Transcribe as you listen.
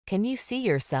Can you see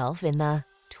yourself in the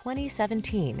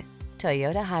 2017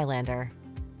 Toyota Highlander?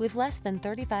 With less than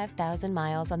 35,000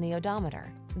 miles on the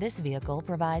odometer, this vehicle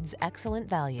provides excellent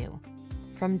value.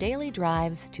 From daily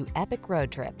drives to epic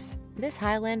road trips, this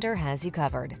Highlander has you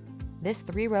covered. This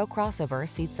 3-row crossover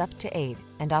seats up to 8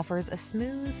 and offers a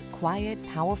smooth, quiet,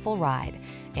 powerful ride,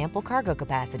 ample cargo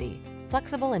capacity,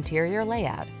 flexible interior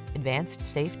layout, advanced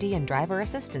safety and driver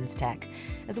assistance tech,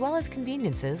 as well as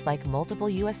conveniences like multiple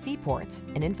USB ports,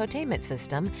 an infotainment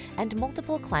system, and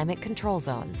multiple climate control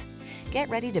zones. Get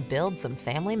ready to build some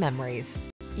family memories.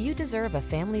 You deserve a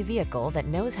family vehicle that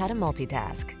knows how to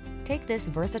multitask. Take this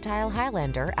versatile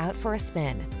Highlander out for a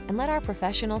spin and let our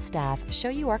professional staff show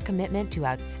you our commitment to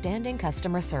outstanding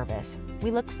customer service.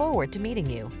 We look forward to meeting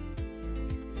you.